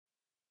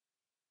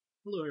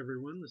Hello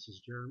everyone, this is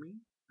Jeremy.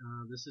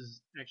 This is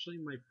actually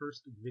my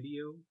first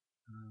video,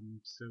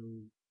 so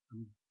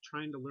I'm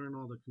trying to learn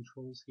all the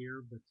controls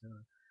here, but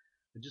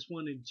I just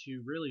wanted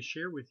to really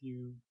share with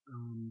you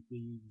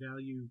the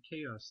value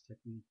chaos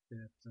technique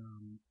that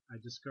I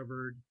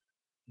discovered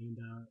and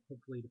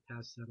hopefully to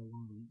pass that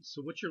along.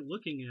 So what you're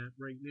looking at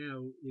right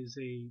now is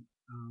a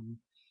um,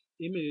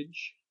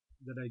 image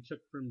that I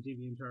took from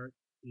DeviantArt.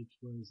 It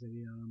was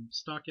a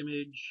stock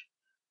image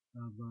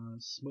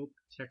of smoke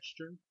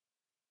texture.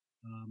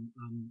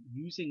 I'm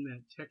using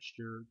that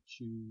texture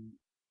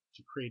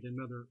to create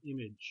another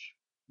image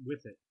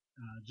with it,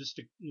 just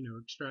to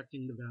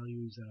extracting the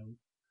values out.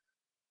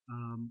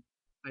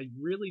 I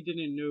really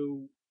didn't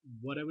know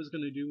what I was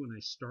going to do when I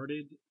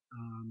started.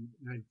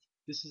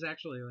 This is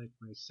actually like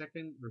my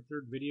second or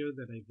third video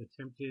that I've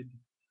attempted,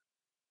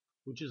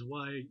 which is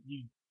why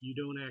you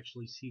don't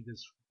actually see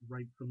this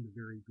right from the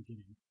very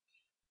beginning.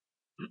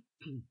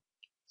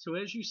 So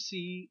as you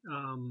see,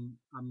 I'm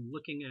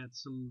looking at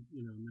I'm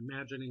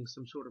imagining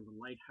some sort of a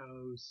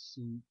lighthouse,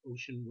 some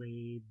ocean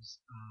waves,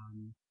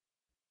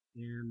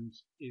 and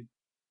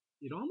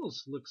it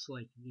almost looks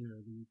like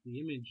the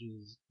image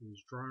is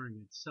drawing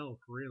itself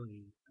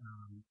really.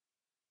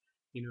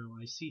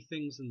 I see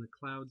things in the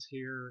clouds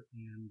here,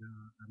 and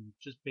I'm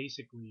just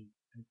basically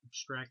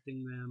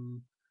extracting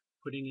them,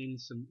 putting in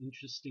some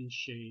interesting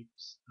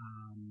shapes,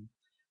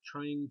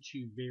 trying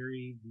to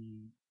vary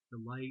the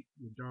light,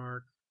 the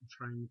dark,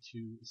 trying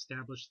to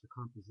establish the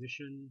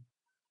composition.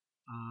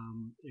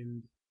 Um,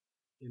 and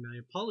and I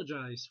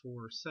apologize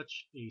for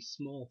such a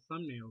small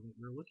thumbnail that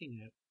you're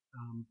looking at,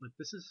 but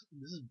this is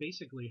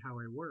basically how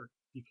I work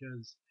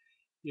because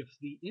if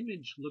the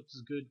image looks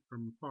good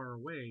from far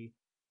away,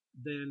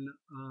 then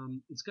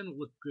it's going to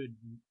look good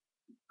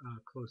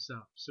close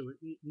up. So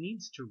it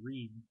needs to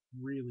read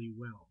really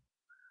well.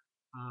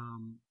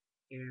 Um,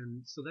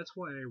 and so that's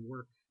why I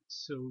work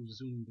so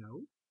zoomed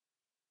out.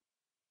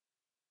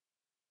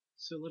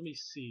 So let me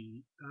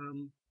see.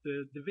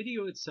 The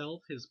video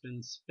itself has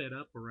been sped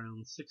up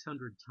around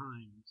 600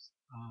 times.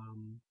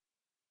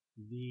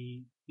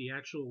 The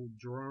actual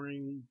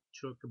drawing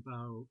took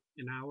about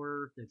an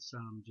hour. That's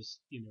just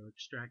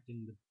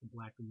extracting the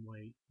black and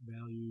white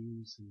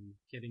values and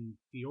getting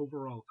the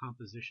overall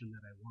composition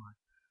that I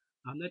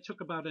want. That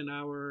took about an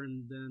hour,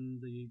 and then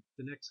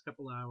the next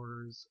couple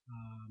hours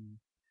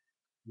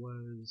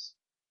was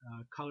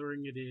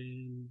coloring it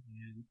in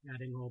and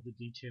adding all the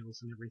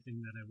details and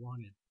everything that I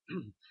wanted.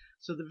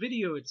 So the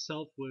video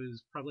itself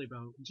was probably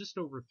about just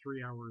over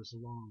 3 hours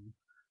long.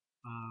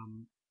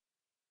 Um,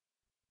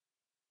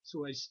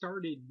 so I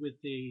started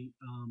with a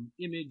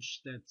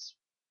image that's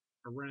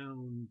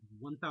around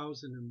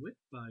 1,000 in width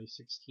by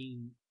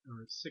 16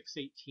 or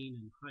 618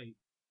 in height.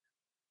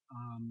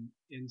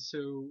 And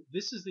so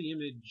this is the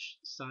image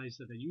size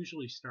that I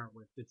usually start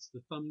with. It's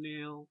the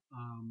thumbnail.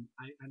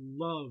 I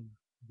love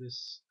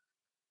this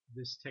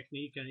this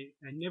technique.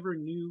 I never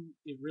knew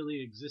it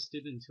really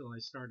existed until I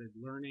started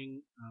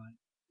learning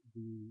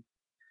the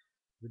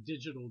the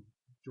digital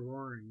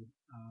drawing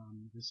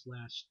this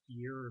last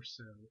year or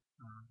so.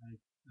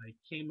 I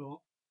came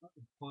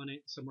upon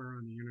it somewhere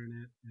on the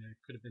internet. It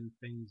could have been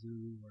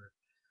Fengzu or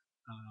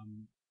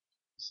um,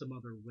 some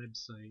other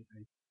website.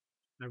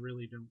 I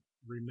really don't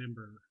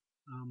remember.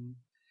 Um,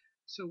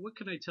 so what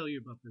can I tell you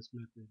about this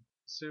method?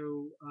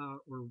 So,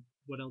 or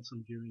what else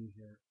I'm doing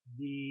here?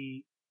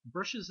 The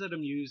brushes that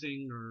I'm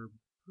using are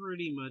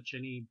pretty much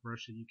any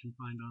brush that you can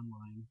find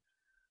online.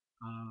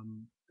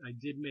 I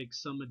did make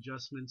some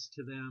adjustments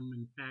to them.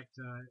 In fact,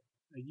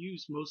 I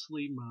use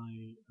mostly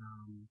my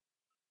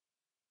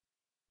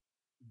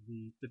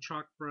the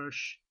chalk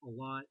brush a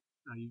lot.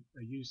 I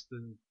use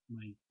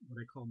my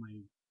what I call my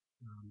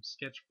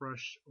sketch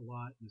brush a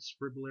lot, the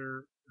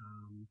scribbler.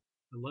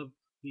 I love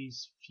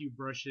these few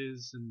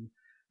brushes, and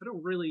I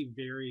don't really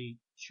vary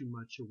too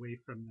much away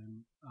from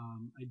them.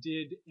 I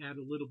did add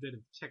a little bit of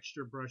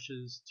texture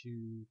brushes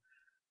to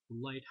the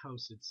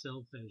Lighthouse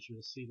itself, as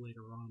you'll see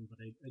later on, but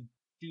I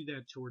do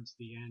that towards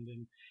the end,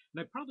 and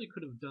I probably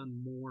could have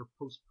done more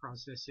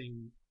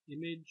post-processing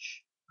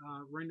image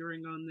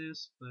rendering on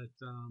this, but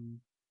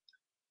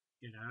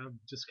I'm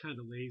just kind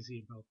of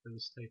lazy about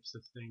those types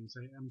of things.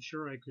 I'm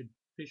sure I could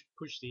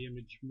push the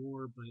image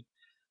more, but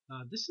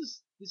this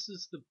is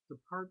the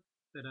part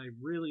that I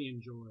really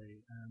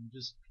enjoy.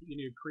 Just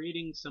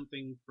creating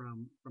something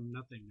from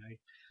nothing.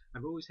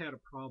 I've always had a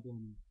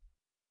problem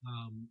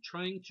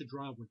trying to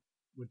draw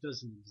what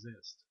doesn't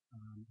exist.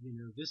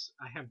 This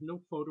I have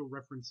no photo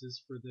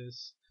references for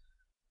this.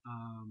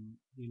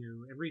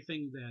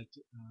 Everything that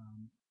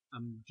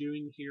I'm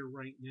doing here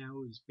right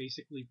now is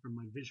basically from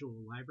my visual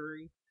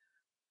library.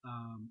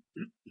 Um,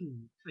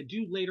 I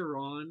do later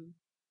on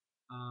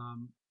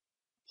um,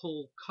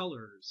 pull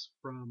colors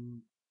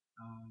from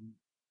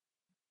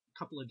a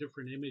couple of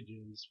different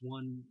images.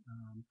 One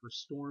for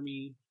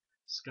stormy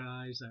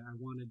skies, I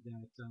wanted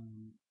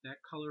that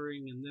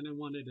coloring, and then I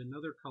wanted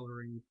another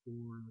coloring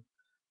for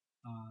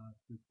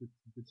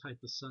the type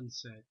of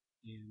sunset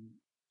and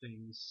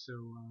things.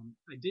 So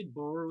I did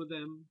borrow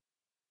them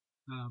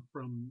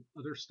from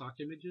other stock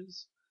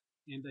images,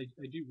 and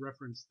I do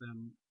reference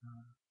them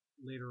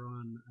later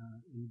on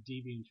in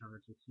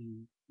DeviantArt. If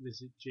you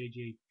visit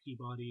JJ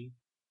Peabody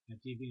at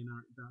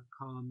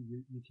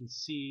deviantart.com, you can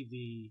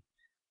see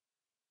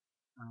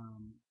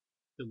um,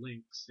 the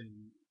links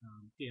and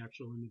the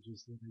actual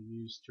images that I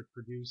used to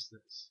produce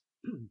this.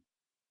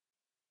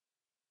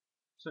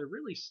 So I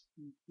really,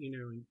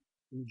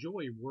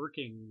 enjoy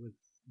working with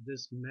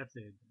this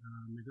method.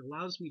 It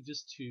allows me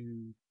just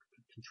to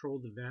control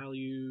the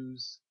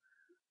values,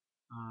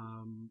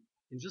 um,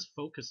 and just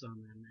focus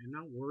on them and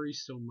not worry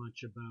so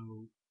much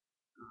about,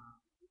 uh,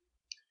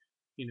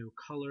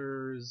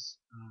 colors.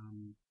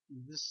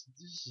 This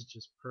is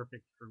just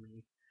perfect for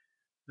me.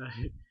 Uh,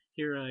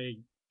 Here I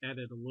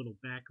added a little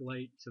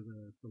backlight to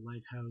the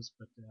lighthouse,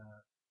 but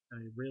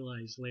I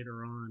realized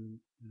later on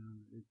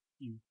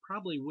you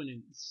probably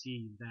wouldn't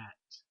see that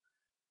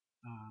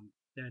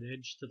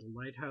edge to the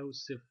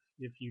lighthouse.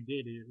 If you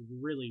did, it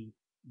really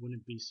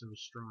wouldn't be so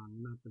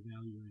strong. Not the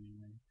value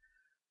anyway.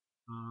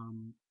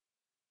 Um,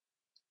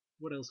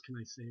 what else can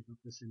I say about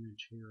this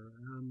image here?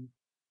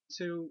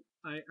 So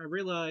I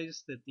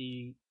realized that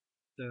the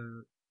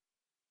the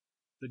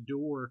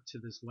door to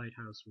this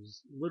lighthouse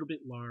was a little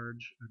bit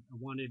large. I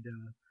wanted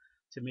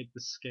to make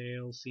the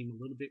scale seem a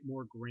little bit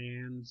more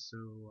grand,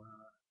 so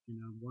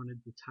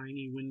wanted the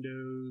tiny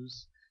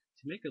windows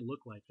to make it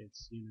look like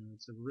it's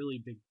a really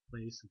big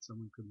place that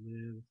someone could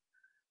live.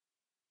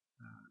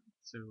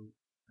 So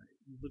it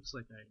looks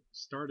like I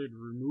started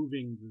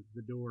removing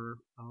the door.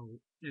 I'll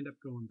end up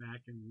going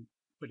back and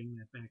putting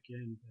that back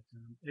in, but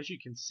as you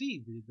can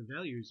see, the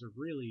values are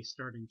really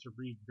starting to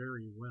read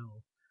very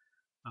well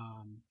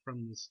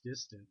from this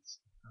distance.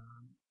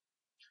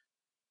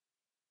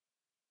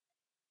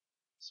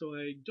 So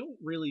I don't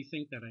really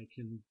think that I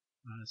can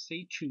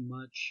say too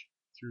much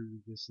through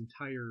this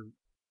entire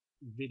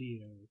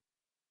video,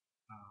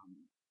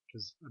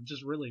 because I'm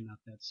just really not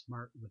that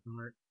smart with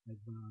art.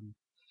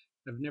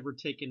 I've never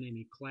taken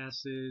any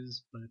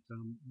classes, but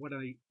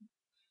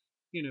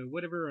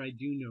whatever I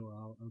do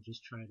know, I'll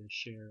just try to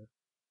share.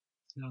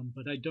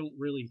 But I don't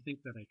really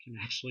think that I can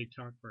actually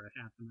talk for a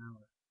half an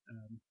hour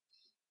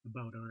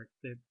about art.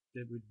 That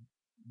would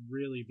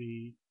really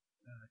be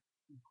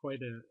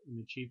quite an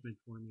achievement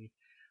for me.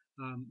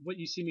 What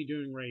you see me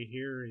doing right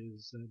here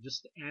is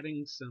just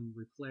adding some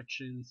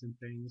reflections and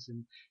things,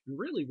 and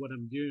really what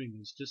I'm doing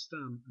is just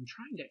I'm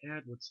trying to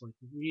add what's like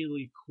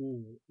really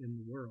cool in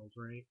the world,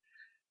 right?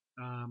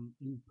 And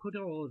put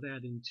all of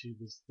that into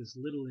this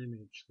little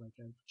image. Like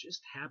I've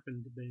just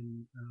happened to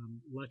been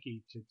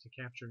lucky to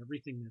capture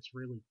everything that's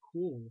really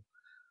cool,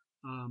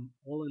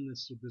 all in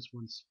this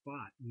one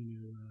spot.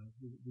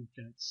 We've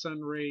got sun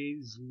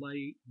rays,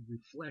 light,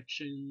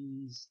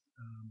 reflections,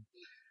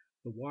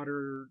 the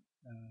water.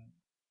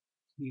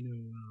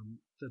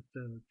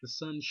 The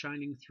sun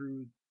shining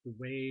through the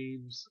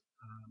waves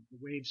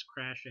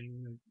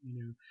crashing.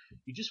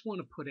 You just want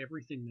to put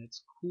everything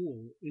that's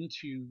cool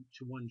into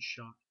one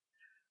shot.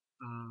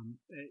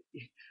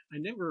 I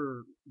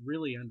never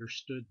really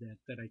understood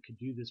that I could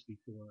do this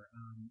before.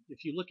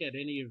 If you look at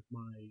any of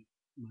my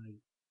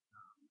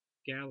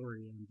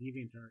gallery on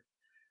DeviantArt,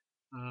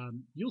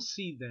 you'll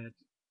see that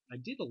I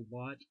did a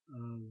lot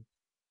of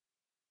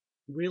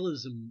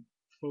realism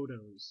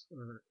photos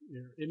or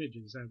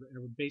images. I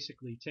would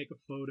basically take a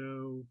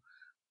photo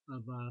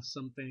of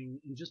something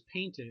and just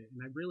paint it,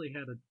 and I really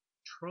had a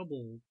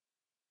trouble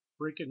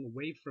breaking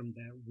away from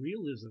that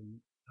realism.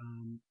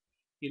 Um,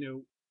 you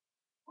know,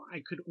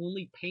 I could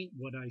only paint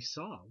what I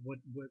saw, what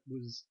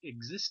was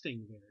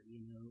existing there,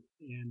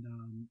 and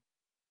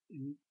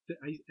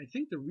I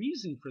think the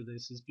reason for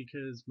this is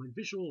because my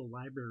visual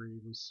library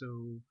was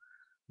so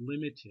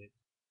limited.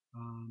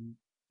 Um,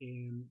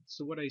 and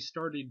so what I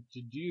started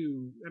to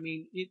do, I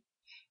mean,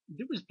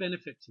 there was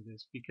benefit to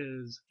this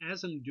because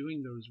as I'm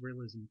doing those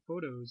realism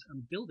photos,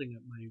 I'm building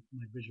up my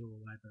visual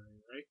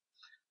library, right?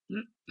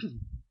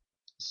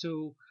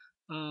 So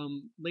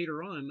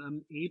later on,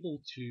 I'm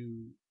able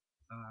to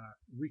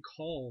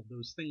recall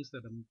those things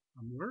that I'm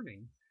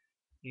learning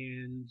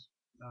and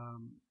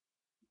um,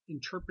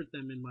 interpret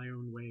them in my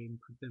own way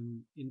and put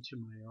them into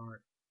my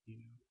art, you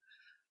know.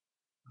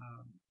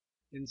 Um,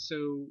 and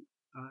so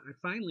I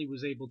finally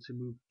was able to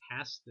move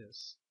past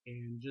this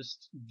and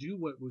just do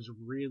what was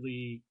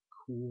really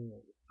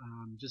cool.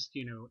 Just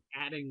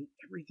adding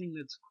everything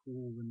that's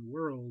cool in the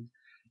world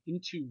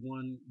into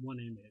one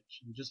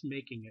image and just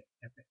making it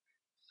epic.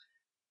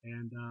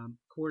 And of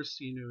course,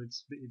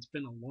 it's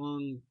been a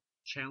long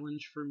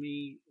challenge for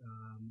me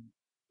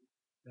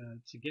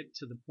to get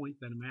to the point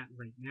that I'm at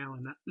right now,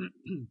 and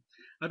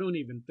I don't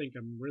even think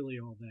I'm really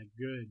all that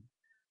good.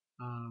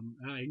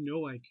 I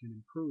know I can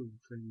improve,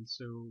 and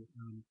so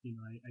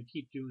I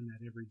keep doing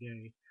that every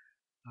day.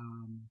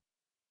 Um,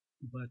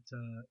 but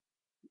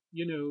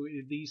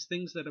these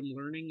things that I'm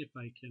learning, if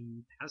I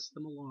can pass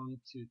them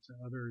along to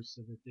others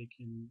so that they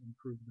can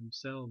improve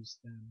themselves,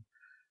 then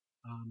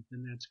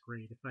that's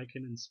great. If I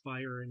can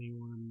inspire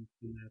anyone,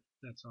 then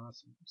that's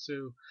awesome.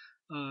 So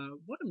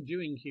what I'm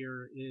doing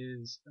here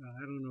is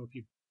I don't know if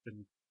you've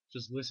been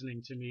just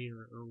listening to me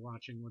or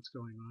watching what's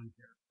going on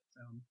here.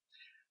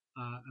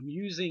 I'm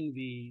using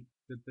the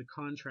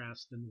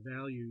contrast and the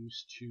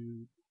values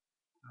to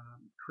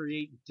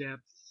create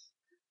depth.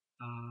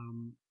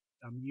 Um,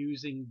 I'm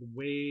using the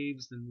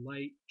waves and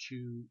light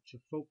to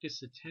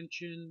focus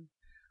attention,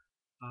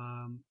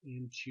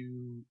 and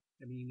to,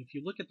 I mean, if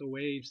you look at the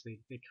waves,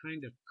 they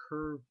kind of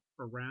curve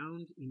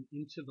around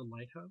into the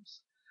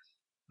lighthouse.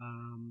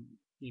 Um,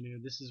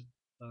 this is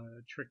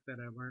a trick that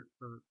I learned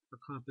for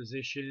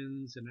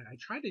compositions, and I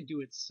try to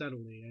do it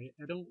subtly.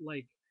 I don't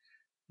like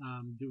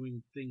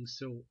doing things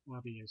so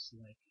obvious,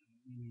 like,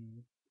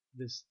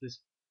 this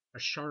a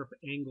sharp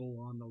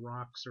angle on the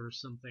rocks or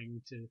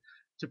something to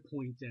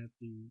point at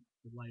the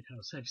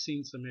lighthouse. I've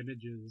seen some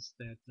images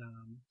that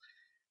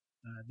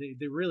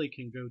they really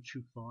can go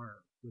too far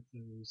with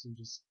those, and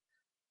just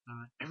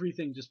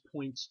everything just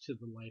points to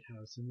the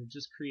lighthouse, and it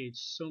just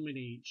creates so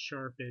many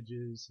sharp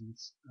edges, and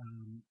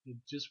it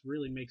just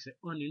really makes it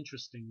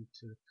uninteresting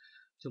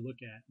to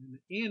look at,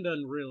 and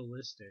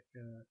unrealistic.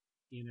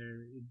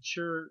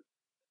 Sure,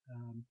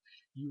 um,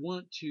 you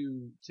want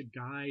to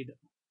guide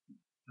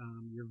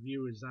your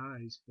viewers'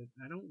 eyes, but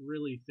I don't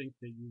really think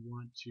that you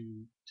want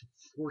to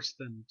force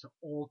them to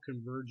all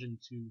converge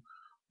into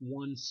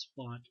one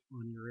spot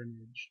on your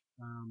image.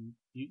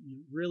 You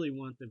really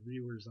want the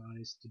viewer's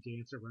eyes to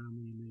dance around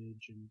the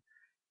image,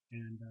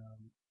 and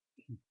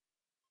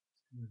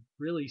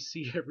really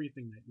see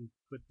everything that you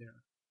put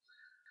there.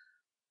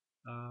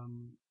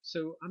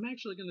 So I'm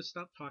actually going to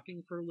stop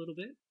talking for a little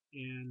bit,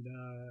 and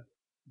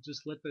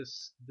just let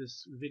this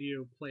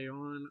video play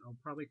on. I'll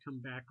probably come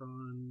back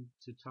on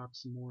to talk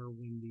some more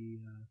when we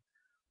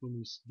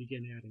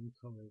begin adding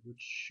color, which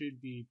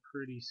should be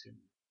pretty soon.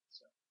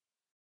 So.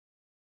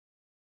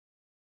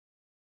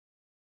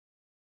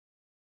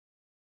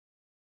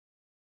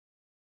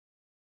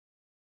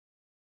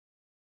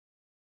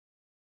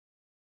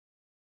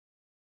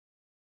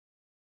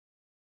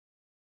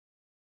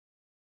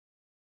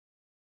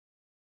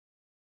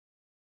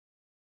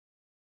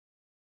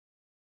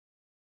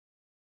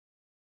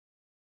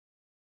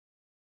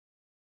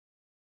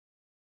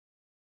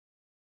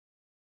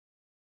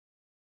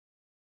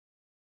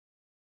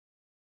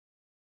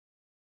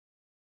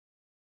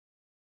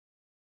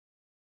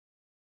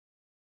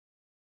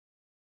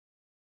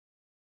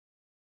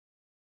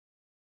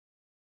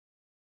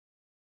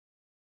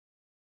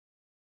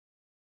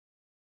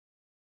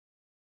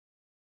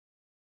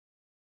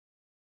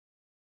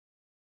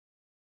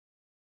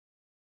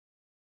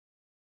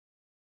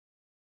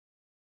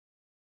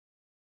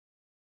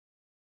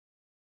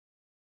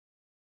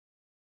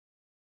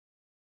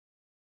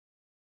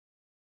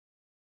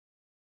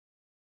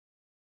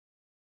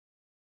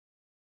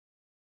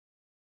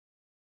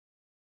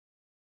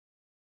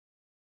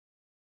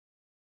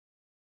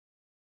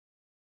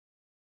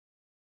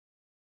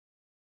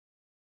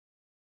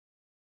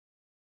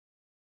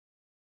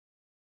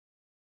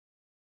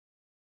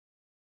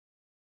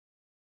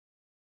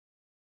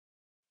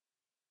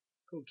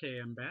 Okay,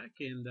 I'm back,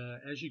 and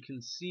as you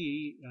can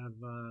see, I've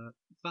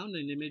found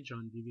an image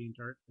on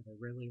DeviantArt that I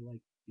really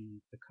like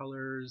the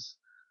colors.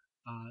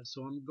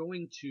 So I'm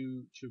going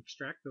to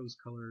extract those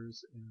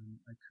colors, and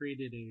I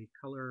created a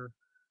color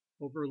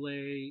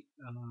overlay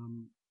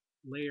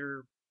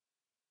layer.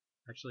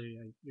 Actually,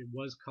 it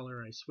was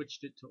color. I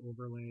switched it to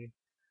overlay,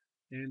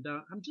 and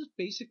I'm just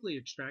basically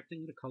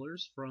extracting the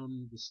colors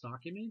from the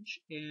stock image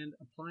and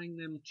applying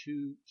them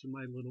to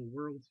my little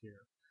world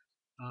here.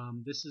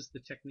 This is the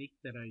technique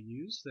that I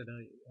use, that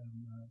I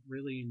am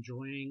really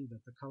enjoying,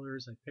 that the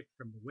colors I picked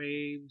from the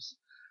waves.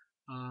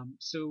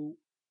 So,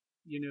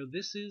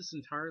 this is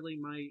entirely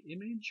my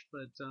image,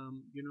 but,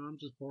 I'm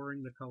just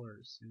borrowing the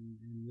colors,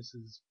 and this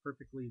is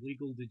perfectly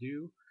legal to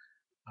do.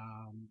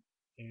 Um,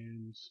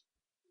 and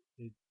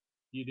it,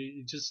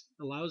 it just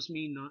allows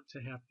me not to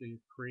have to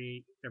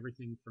create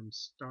everything from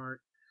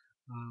start.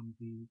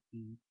 The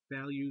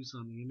values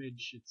on the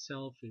image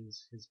itself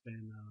has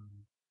been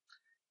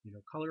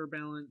color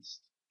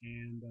balanced,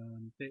 and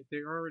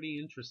they're already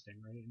interesting,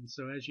 right? And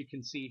so as you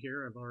can see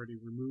here, I've already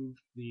removed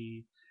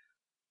the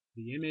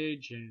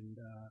image, and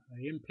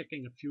I am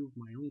picking a few of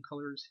my own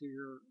colors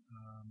here,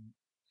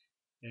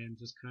 and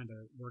just kind of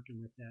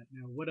working with that.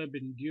 Now, what I've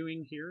been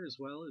doing here as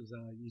well is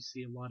you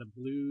see a lot of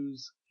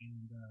blues,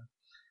 and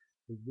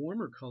the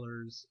warmer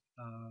colors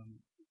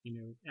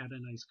add a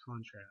nice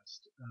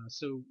contrast.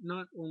 So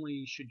not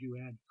only should you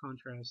add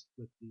contrast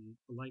with the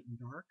light and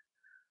dark,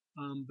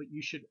 but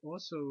you should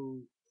also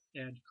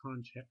add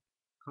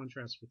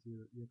contrast with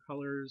your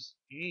colors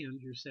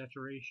and your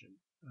saturation.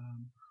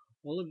 Um,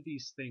 all of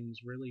these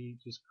things really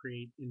just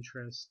create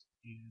interest,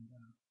 and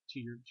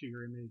to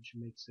your image,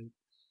 makes it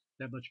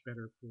that much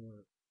better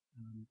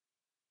um,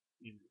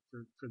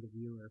 for the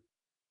viewer.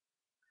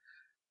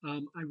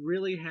 I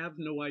really have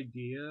no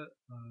idea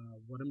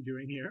what I'm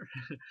doing here.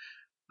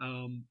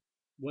 um,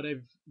 what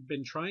I've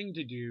been trying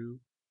to do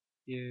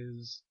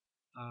is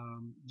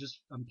just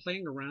I'm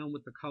playing around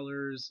with the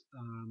colors.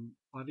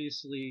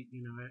 Obviously,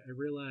 I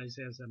realize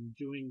as I'm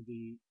doing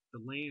the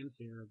land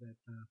here that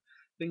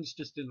things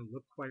just didn't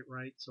look quite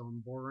right, so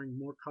I'm borrowing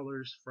more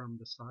colors from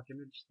the stock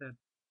image that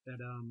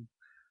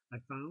I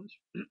found.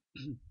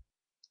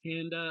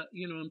 And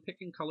I'm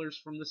picking colors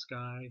from the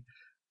sky.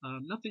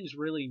 Nothing's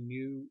really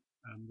new.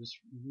 I'm just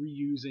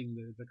reusing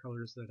the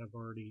colors that I've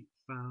already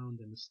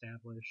found and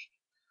established,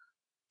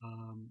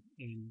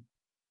 and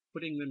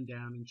putting them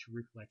down into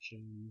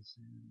reflections,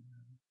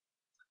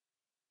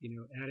 and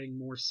adding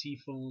more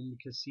seafoam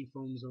because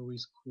seafoam's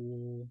always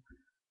cool.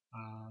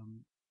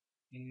 Um,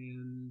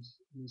 and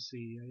let me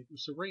see.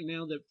 So right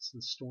now that's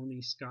the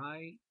stormy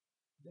sky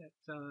that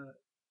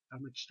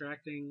I'm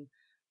extracting.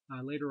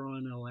 Later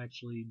on, I'll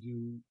actually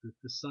do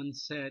the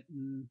sunset,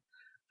 and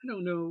I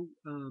don't know.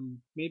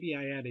 Maybe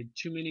I added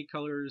too many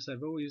colors.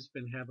 I've always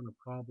been having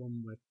a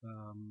problem with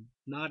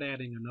not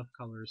adding enough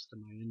colors to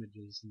my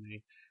images, and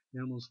they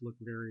almost look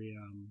very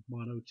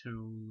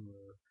monotone,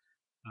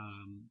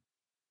 um,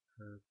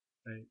 or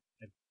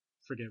I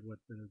forget what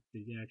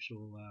the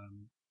actual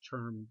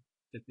term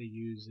that they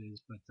use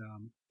is, but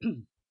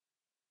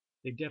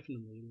they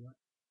definitely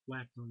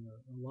lacked a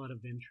lot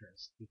of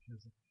interest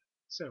because of that.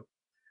 So,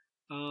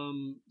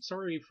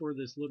 sorry for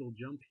this little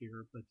jump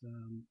here, but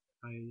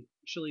I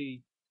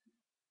actually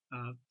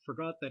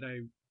forgot that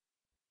I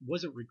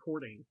wasn't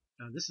recording.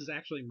 This is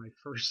actually my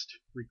first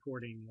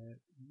recording.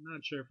 I'm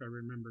not sure if I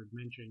remembered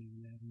mentioning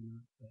that or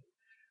not, but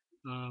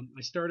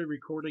I started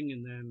recording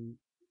and then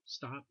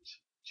stopped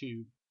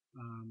to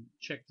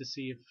check to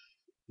see if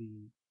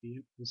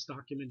the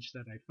stock image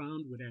that I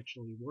found would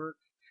actually work,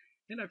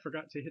 and I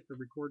forgot to hit the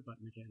record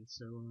button again.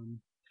 So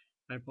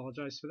I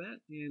apologize for that.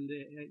 And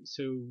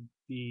so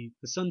the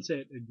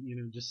sunset,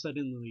 just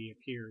suddenly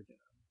appeared, but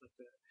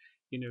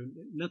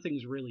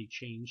nothing's really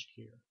changed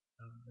here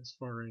as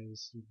far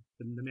as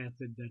the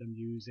method that I'm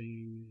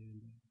using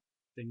and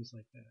things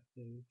like that.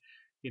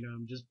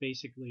 I'm just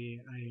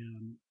basically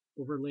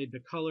overlaid the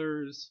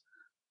colors.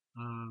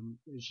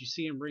 As you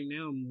see, right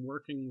now I'm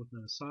working with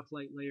a soft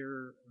light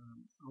layer.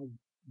 I'll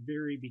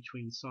vary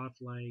between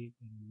soft light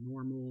and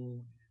normal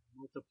and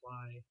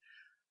multiply.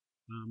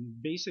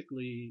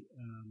 Basically,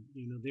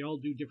 they all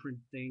do different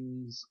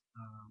things,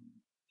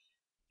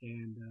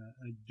 and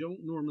I don't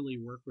normally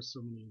work with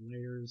so many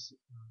layers.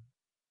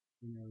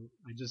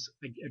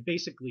 I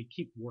basically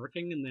keep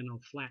working, and then I'll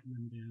flatten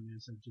them down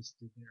as I just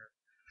did there.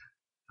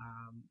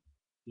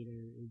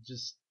 It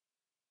just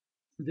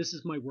this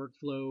is my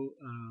workflow.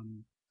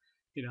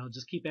 I'll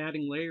just keep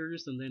adding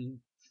layers and then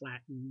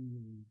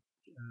flatten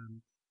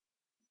and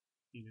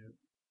you know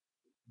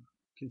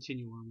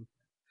continue on with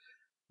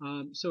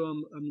that. So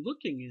I'm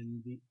looking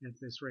at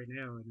this right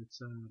now, and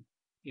it's a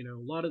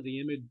lot of the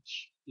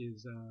image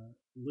is a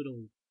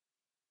little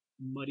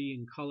muddy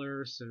in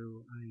color,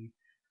 so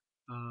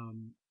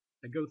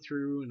I go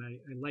through and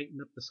I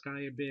lighten up the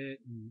sky a bit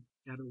and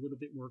add a little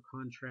bit more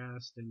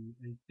contrast, and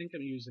I think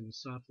I'm using a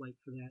soft light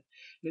for that.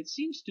 And it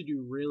seems to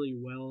do really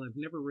well. I've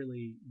never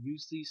really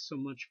used these so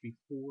much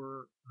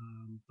before,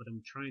 but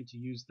I'm trying to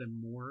use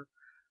them more.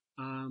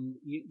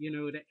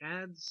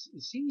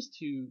 It seems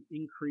to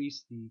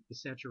increase the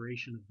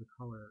saturation of the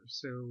color.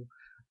 So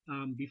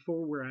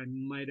before, where I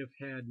might have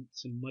had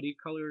some muddy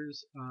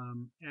colors,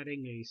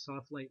 adding a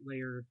soft light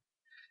layer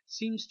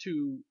seems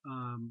to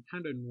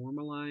kind of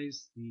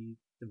normalize the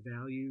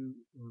value,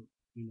 or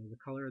the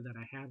color that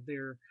I have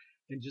there,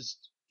 and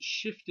just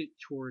shift it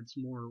towards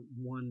more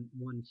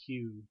one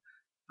hue,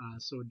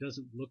 so it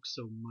doesn't look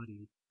so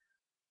muddy.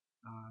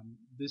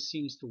 This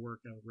seems to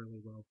work out really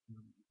well for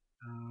me.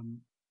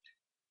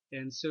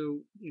 And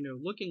so,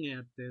 looking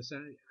at this,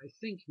 I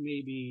think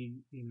maybe,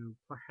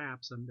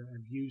 perhaps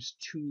I've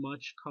used too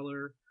much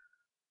color.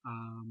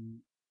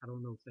 I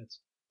don't know if that's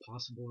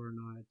possible or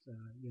not.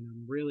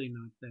 I'm really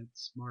not that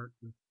smart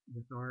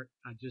with art.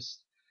 I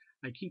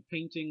keep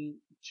painting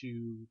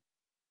to,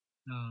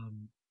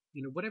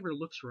 whatever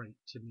looks right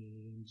to me,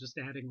 and just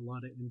adding a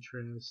lot of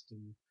interest.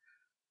 And,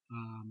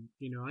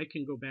 I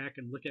can go back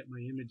and look at my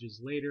images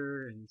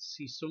later and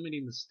see so many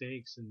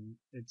mistakes. And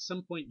at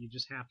some point, you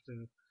just have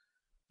to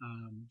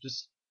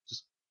just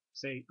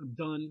say, I'm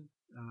done.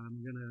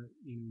 I'm gonna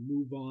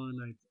move on.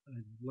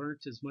 I've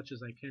learned as much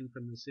as I can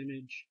from this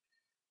image,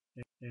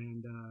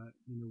 and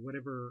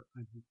whatever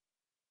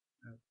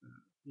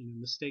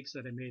mistakes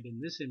that I made in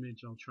this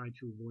image, I'll try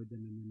to avoid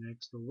them in the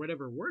next, or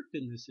whatever worked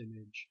in this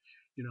image,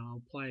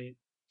 I'll apply it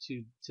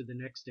to the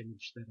next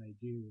image that I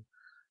do.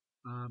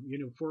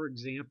 For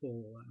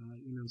example,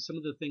 some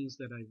of the things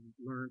that I've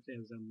learned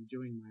as I'm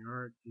doing my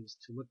art is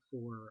to look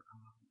for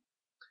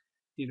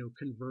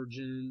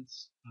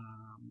convergence,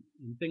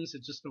 and things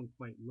that just don't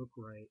quite look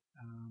right.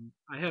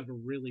 I have a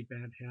really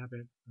bad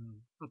habit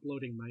of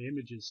uploading my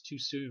images too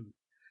soon,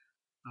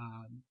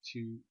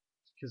 to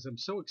because I'm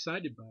so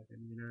excited by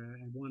them.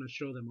 I want to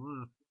show them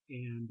off,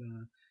 and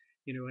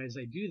as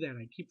I do that,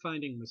 I keep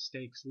finding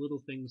mistakes,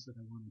 little things that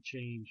I want to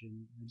change,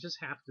 and I just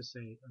have to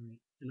say, all right,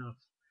 enough.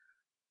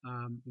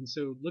 And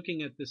so,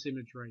 looking at this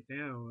image right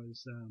now,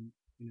 is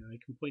I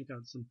can point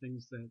out some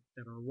things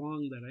that are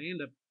wrong that I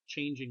end up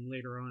changing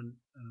later on.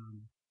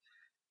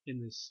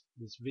 this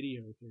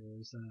video here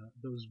is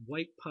those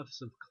white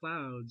puffs of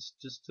clouds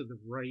just to the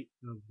right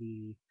of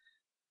the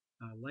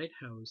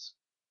lighthouse.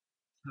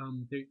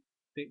 Um, they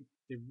they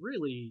they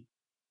really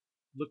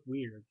look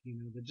weird.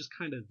 They're just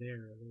kind of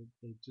there.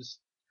 They just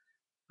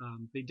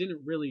they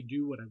didn't really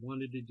do what I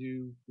wanted to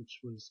do, which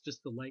was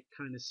just the light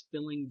kind of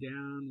spilling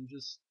down and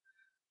just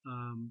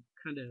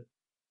kind of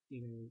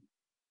you know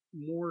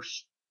more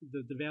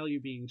the value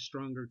being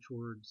stronger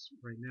towards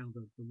right now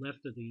the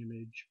left of the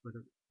image, but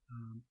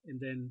and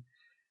then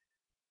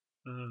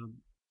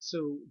um,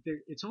 so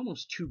it's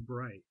almost too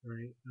bright,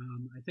 right?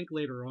 I think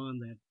later on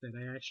that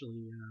I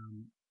actually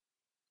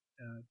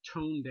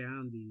tone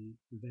down the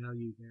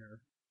value there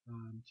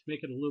to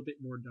make it a little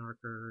bit more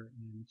darker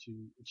and to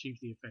achieve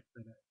the effect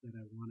that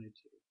I wanted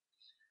to.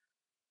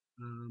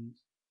 Um,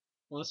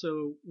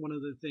 Also, one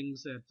of the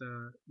things that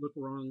look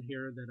wrong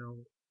here that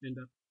I'll end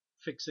up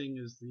fixing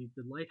is the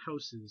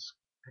lighthouse is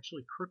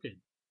actually crooked,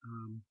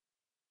 um,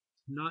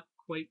 not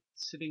quite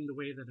sitting the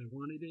way that I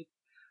wanted it.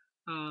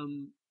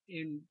 And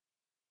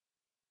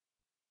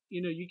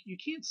you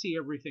can't see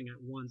everything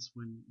at once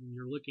when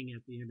you're looking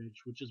at the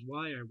image, which is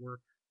why I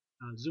work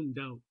zoomed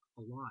out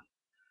a lot.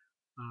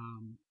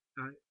 Um,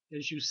 I,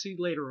 as you see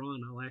later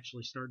on, I'll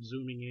actually start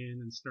zooming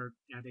in and start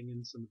adding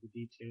in some of the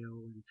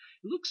detail. And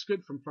it looks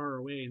good from far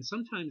away, and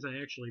sometimes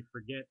I actually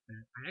forget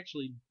that I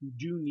actually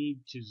do need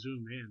to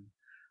zoom in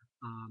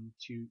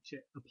to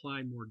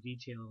apply more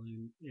detail.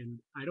 And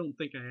I don't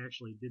think I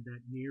actually did that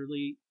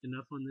nearly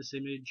enough on this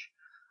image.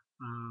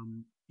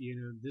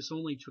 This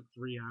only took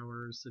 3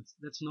 hours.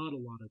 That's not a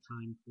lot of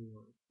time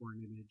for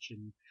an image,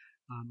 and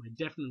I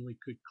definitely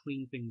could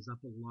clean things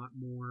up a lot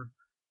more.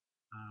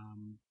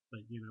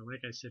 But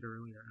like I said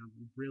earlier,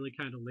 I'm really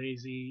kind of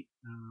lazy.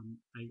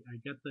 I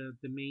got the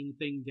main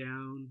thing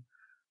down,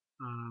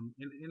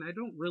 and I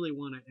don't really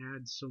want to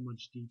add so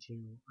much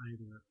detail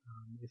either.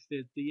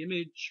 If the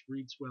image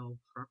reads well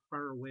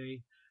far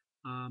away,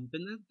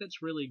 then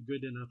that's really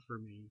good enough for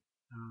me.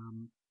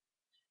 Um,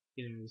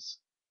 you know,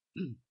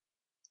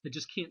 I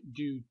just can't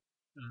do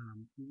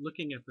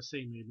looking at the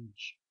same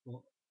image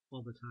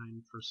all the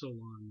time for so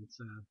long.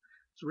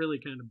 It's really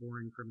kind of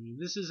boring for me.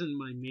 This isn't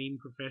my main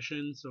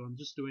profession, so I'm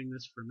just doing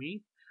this for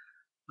me.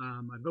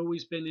 I've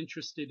always been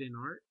interested in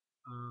art,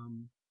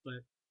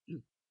 but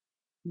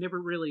never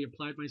really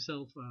applied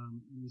myself.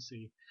 Let me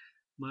see.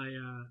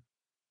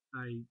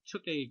 I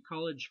took a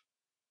college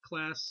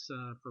class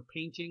for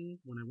painting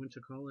when I went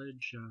to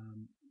college.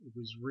 It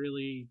was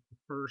really the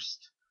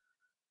first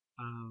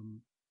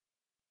um,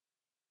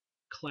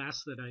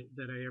 class that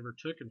I ever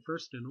took, and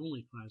first and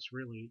only class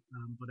really.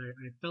 But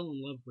I fell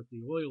in love with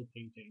the oil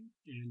painting,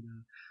 and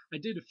I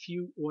did a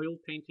few oil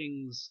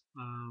paintings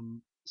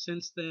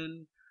since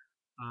then.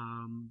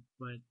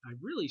 But I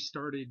really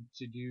started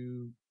to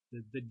do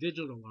the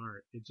digital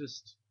art. It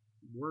just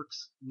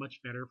works much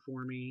better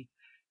for me.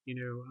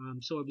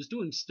 So I was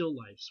doing still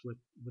lifes with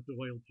the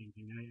oil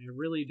painting. I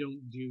really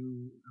don't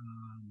do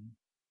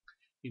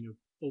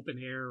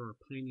open air or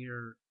plein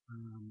air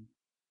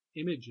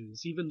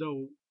images, even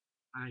though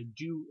I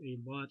do a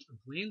lot of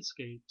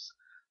landscapes.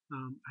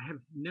 I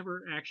have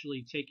never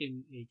actually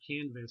taken a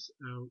canvas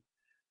out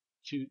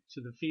to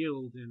the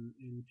field and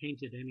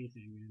painted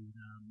anything. And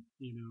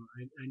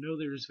I know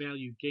there's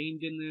value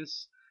gained in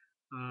this.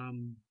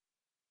 Um,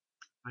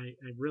 I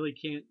really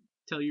can't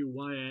tell you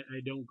why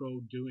I don't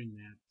go doing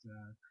that.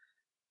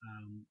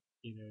 Um,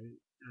 you know,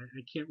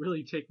 I can't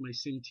really take my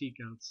Cintiq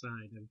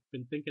outside. I've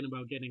been thinking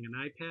about getting an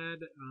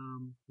iPad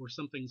or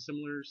something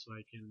similar so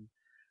I can,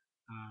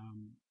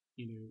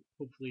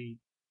 hopefully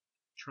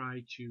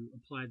try to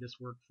apply this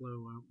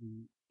workflow out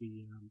in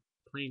the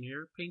plein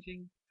air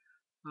painting,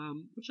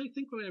 which I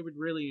think I would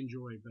really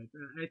enjoy. But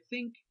I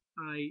think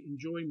I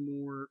enjoy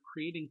more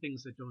creating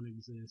things that don't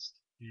exist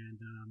and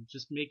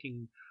just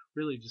making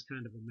really just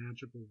kind of a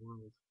magical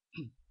world.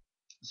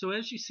 So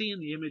as you see in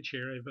the image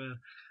here,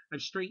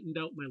 I've straightened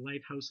out my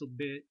lighthouse a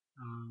bit.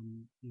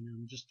 I'm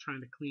just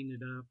trying to clean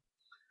it up.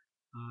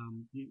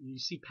 You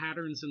see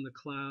patterns in the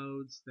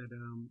clouds that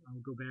I'll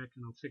go back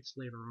and I'll fix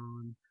later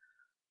on.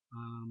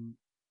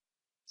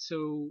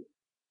 So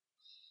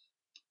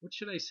what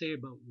should I say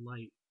about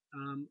light?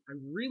 I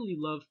really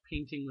love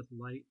painting with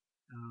light.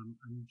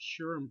 I'm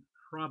sure I'm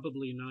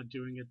probably not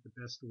doing it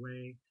the best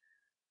way.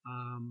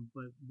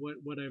 But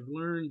what I've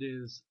learned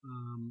is,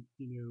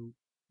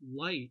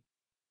 light,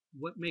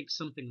 what makes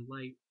something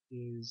light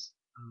is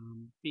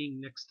being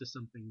next to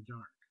something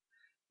dark.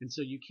 And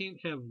so you can't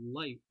have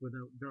light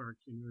without dark.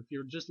 If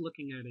you're just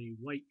looking at a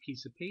white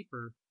piece of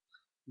paper,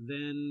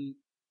 then,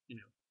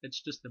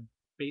 it's just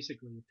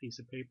basically a piece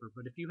of paper.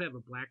 But if you have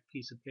a black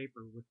piece of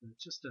paper with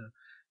just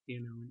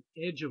an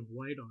edge of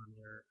white on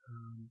there,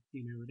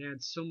 it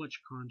adds so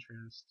much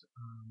contrast,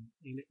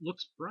 and it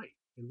looks bright.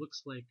 It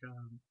looks like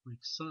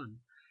sun.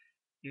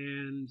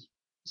 And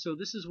so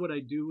this is what I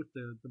do with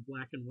the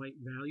black and white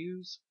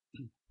values.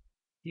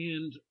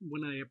 And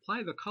when I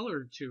apply the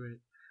color to it,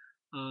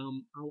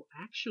 I'll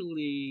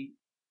actually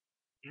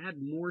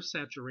add more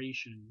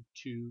saturation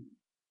to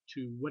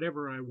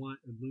whatever I want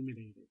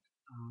illuminated.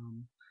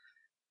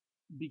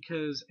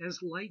 because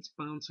as light's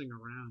bouncing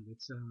around,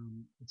 it's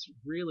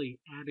really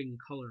adding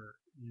color,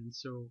 and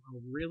so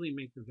I'll really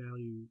make the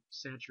value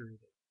saturated.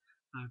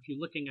 If you're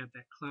looking at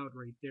that cloud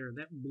right there,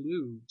 that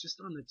blue just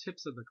on the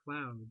tips of the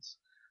clouds,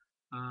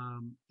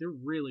 they're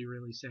really,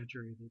 really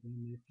saturated.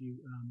 And if you,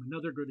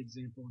 another good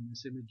example in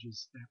this image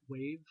is that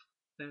wave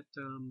that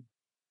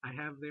I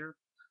have there.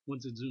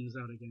 Once it zooms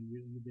out again,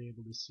 you'll be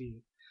able to see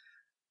it.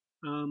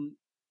 Um,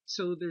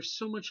 so there's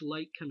so much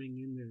light coming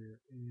in there,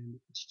 and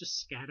it's just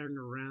scattering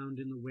around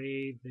in the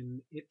wave,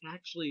 and it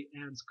actually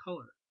adds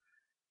color.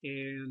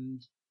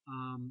 And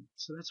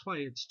so that's why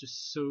it's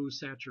just so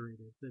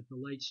saturated, that the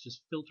light's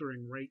just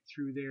filtering right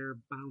through there,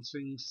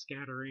 bouncing,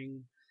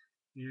 scattering,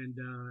 and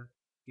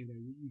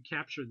you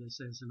capture this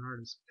as an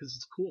artist because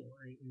it's cool,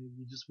 right? And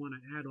you just want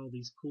to add all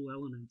these cool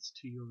elements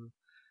to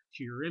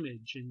your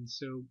image, and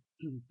so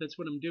that's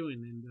what I'm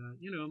doing. And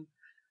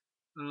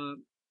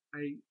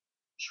I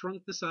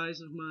shrunk the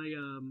size of my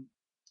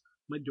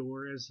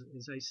door, as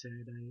I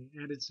said.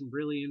 I added some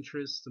really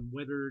interest, some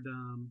weathered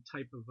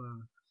type of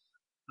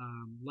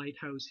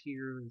lighthouse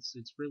here.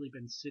 It's really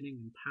been sitting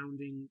and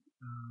pounding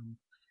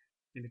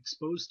and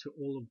exposed to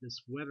all of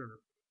this weather,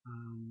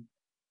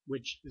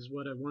 which is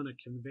what I want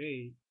to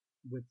convey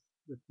with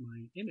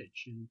my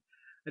image. And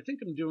I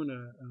think I'm doing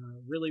a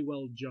really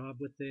well job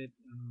with it.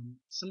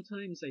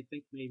 Sometimes I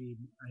think maybe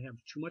I have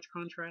too much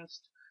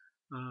contrast.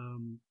 I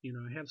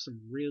have some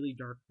really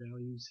dark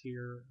values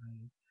here.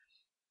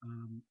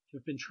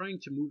 I've been trying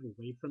to move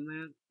away from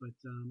that, but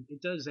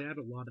it does add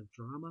a lot of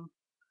drama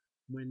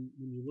when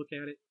you look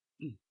at it.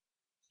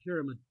 Here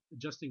I'm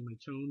adjusting my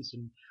tones,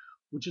 and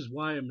which is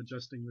why I'm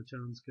adjusting the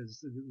tones,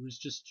 because it was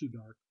just too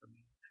dark for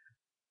me.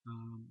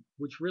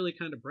 Which really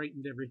kind of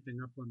brightened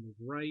everything up on the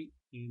right,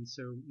 and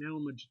so now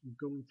I'm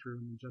going through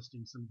and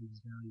adjusting some of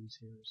these values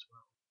here as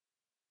well.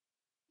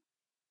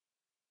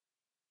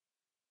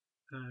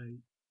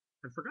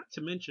 I forgot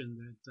to mention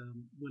that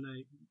when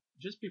I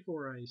just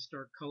before I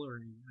start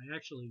coloring, I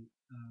actually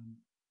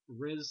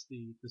res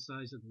the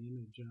size of the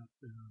image up.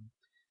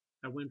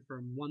 I went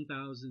from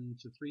 1,000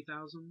 to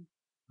 3,000,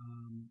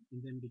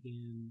 and then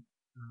began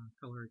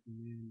coloring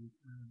in.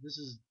 This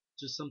is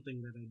just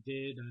something that I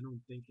did. I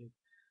don't think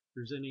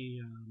there's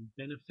any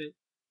benefit.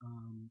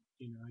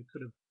 I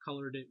could have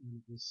colored it when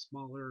it was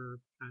smaller,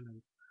 kind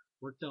of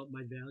worked out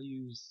my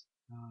values,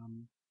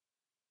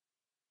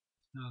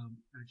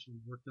 actually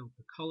worked out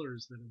the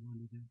colors that I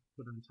wanted to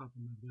put on top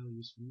of my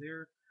values from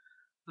there.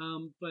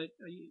 But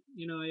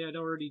I had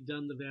already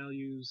done the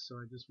values, so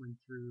I just went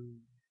through,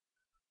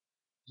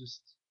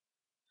 just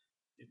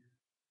you know,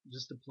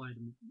 just applied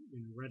them,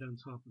 right on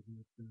top of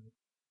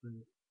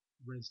the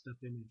resed up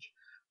image.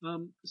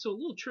 So a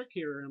little trick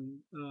here.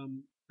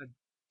 I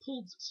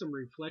pulled some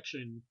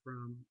reflection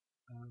from,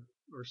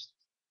 or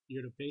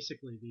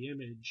basically the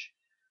image,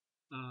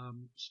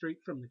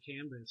 straight from the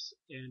canvas,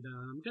 and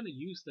I'm going to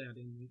use that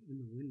in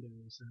the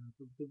windows.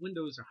 The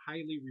windows are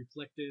highly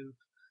reflective.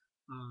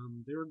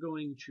 They're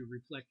going to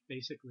reflect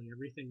basically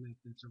everything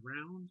that's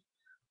around.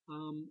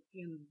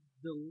 And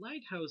the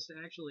lighthouse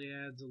actually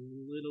adds a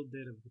little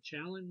bit of the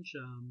challenge,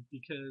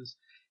 because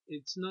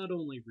it's not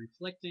only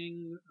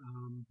reflecting,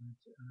 but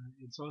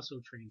it's also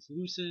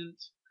translucent.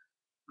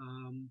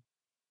 Um,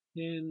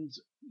 and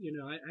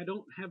I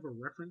don't have a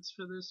reference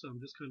for this, so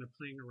I'm just kind of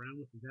playing around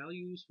with the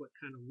values, what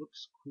kind of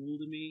looks cool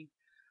to me.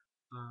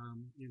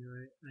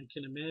 I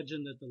can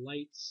imagine that the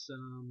lights,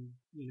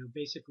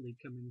 basically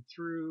coming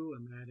through.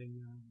 I'm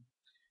adding,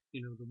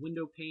 the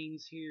window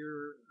panes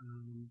here,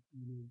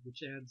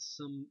 which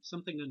adds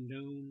something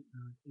unknown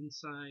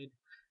inside.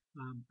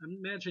 I'm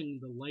imagining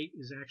the light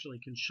is actually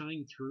can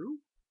shine through,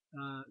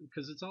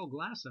 because it's all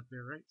glass up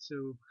there, right?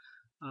 So,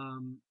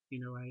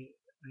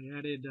 I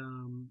added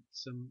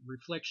some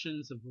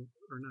reflections of,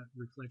 or not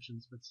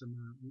reflections, but some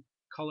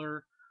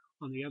color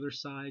on the other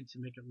side to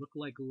make it look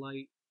like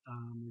light.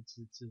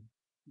 It's a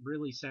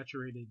really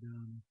saturated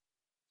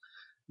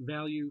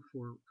value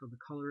for the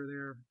color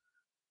there.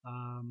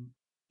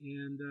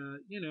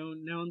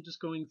 Now I'm just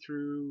going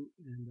through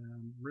and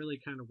really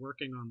kind of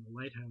working on the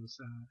lighthouse.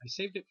 I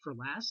saved it for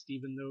last,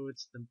 even though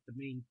it's the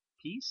main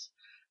piece.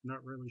 I'm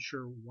not really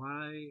sure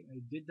why I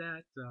did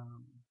that, uh,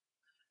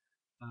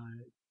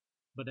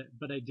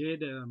 but I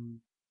did.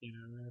 You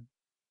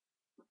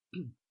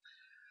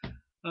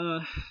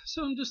know,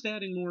 so I'm just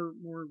adding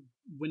more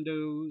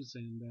windows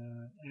and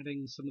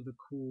adding some of the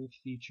cool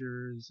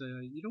features.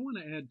 You don't want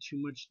to add too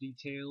much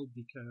detail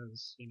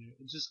because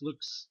it just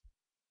looks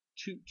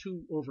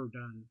too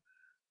overdone.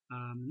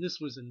 This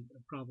was a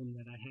problem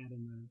that I had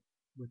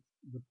with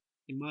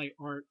in my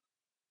art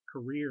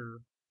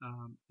career.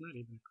 Not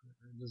even a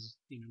career. This is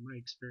my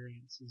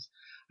experiences.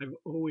 I've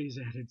always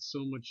added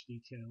so much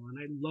detail, and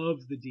I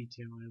love the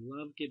detail. I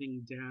love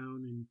getting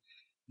down and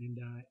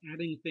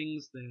adding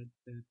things that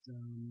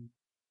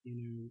you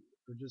know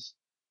are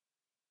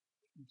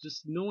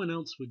just no one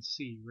else would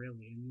see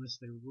really, unless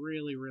they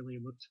really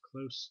looked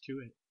close to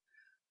it.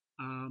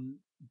 Um,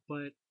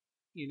 but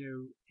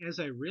as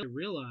I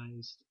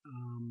realized,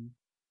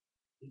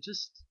 it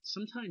just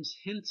sometimes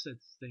hints at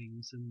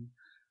things, and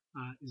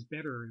is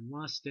better and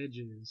lost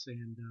edges,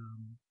 and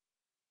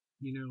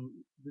you know,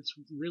 that's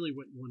really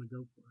what you want to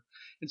go for.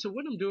 And so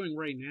what I'm doing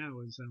right now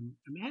is I'm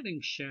adding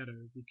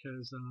shadow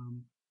because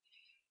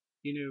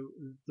you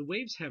know, the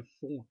waves have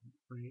form,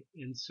 right?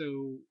 And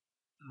so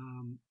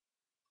um,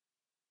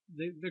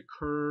 they're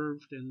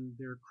curved and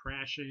they're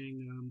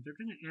crashing. They're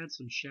going to add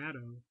some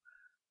shadow,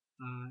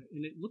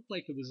 and it looked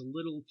like it was a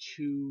little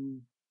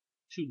too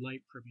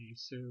light for me.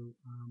 So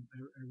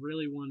I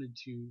really wanted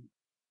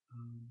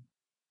um,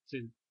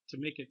 to to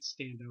make it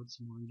stand out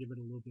some more and give it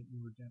a little bit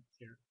more depth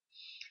here.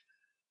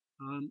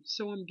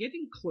 So I'm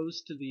getting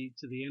close to the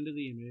end of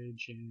the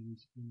image, and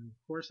you know,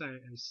 of course I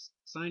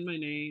sign my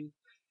name,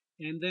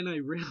 and then I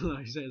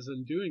realize as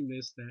I'm doing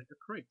this that, oh,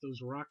 correct,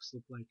 those rocks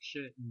look like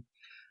shit.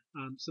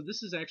 And so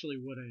this is actually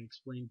what I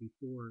explained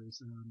before.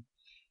 Is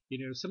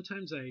you know,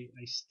 sometimes I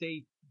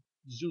stay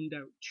zoomed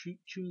out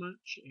too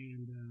much,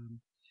 and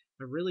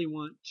I really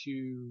want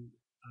to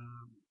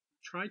um,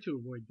 try to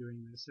avoid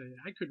doing this.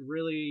 I could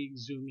really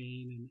zoom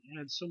in and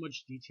add so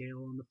much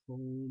detail on the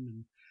foam,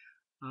 and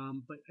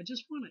but I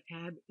just want to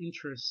add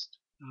interest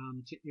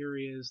to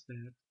areas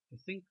that I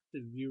think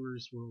the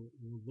viewers will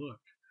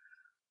look.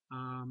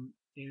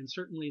 And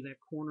certainly that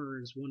corner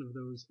is one of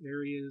those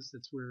areas.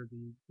 That's where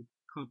the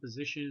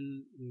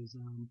composition is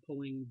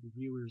pulling the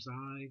viewer's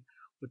eye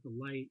with the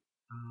light.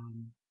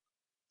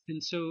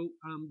 And so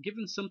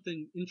given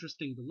something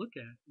interesting to look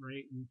at,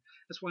 right? And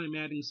that's why I'm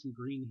adding some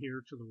green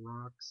here to the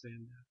rocks,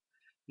 and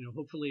you know,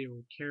 hopefully it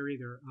will carry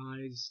their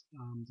eyes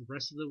the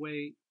rest of the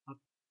way up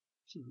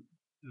to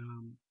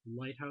the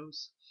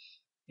lighthouse.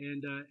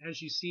 And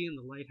as you see in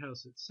the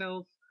lighthouse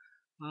itself,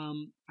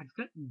 I've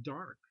gotten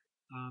dark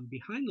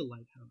behind the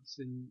lighthouse,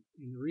 and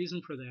the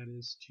reason for that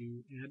is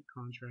to add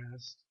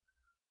contrast,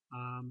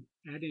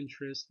 add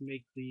interest,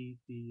 make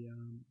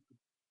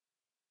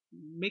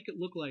it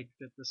look like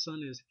that the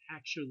sun is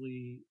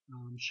actually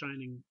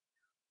shining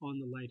on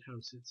the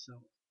lighthouse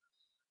itself.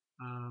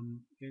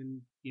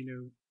 And you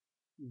know,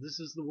 this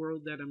is the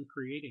world that I'm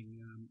creating,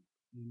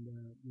 and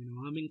you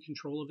know, I'm in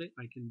control of it.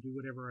 I can do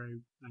whatever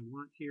I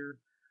want here.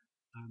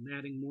 I'm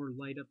adding more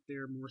light up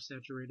there, more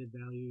saturated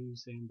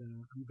values, and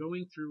I'm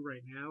going through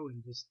right now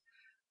and just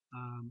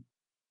um,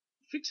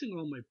 fixing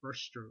all my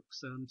brush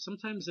strokes.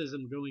 Sometimes as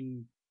I'm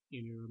going,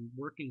 you know, I'm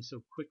working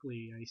so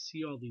quickly, I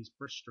see all these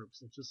brush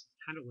strokes that just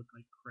kind of look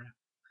like crap.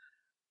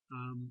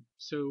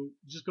 So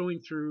just going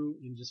through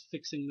and just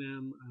fixing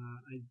them.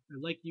 I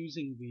like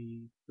using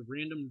the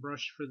random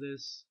brush for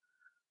this.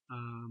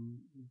 Um,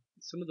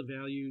 some of the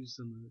values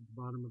on the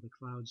bottom of the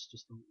clouds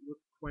just don't look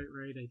quite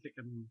right. I think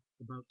I'm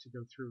about to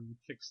go through and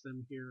fix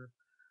them here.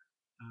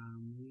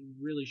 It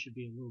really should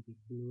be a little bit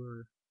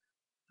bluer,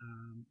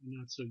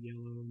 not so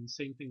yellow. And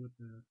same thing with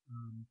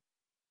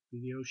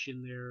the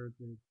ocean there.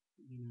 You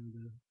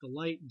know, the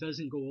light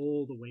doesn't go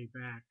all the way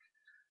back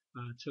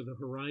to the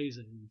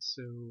horizon,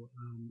 so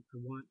I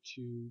want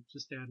to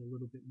just add a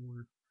little bit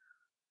more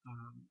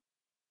um,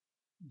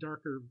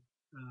 darker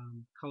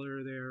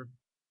color there.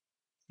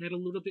 Add a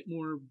little bit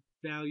more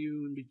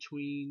value in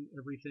between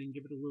everything.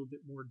 Give it a little bit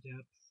more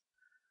depth.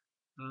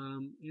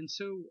 And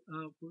so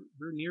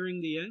we're nearing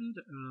the end.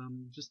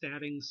 Just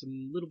adding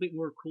some little bit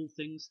more cool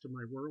things to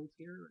my world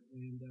here,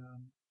 and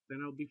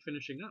then I'll be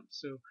finishing up.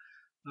 So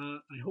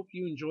I hope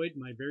you enjoyed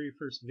my very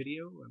first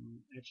video. I'm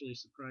actually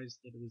surprised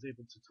that I was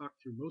able to talk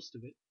through most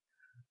of it.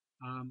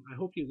 I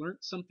hope you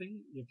learned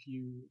something. If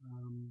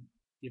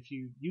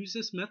you use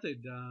this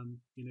method,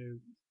 you know,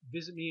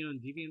 visit me on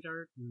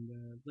DeviantArt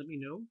and let me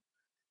know,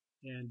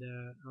 and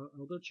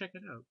I'll go check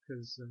it out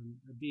because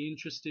I'd be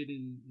interested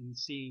in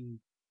seeing,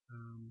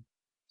 um,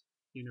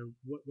 you know,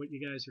 what you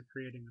guys are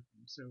creating with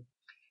them. So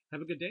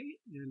have a good day,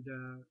 and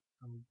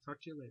I'll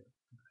talk to you later.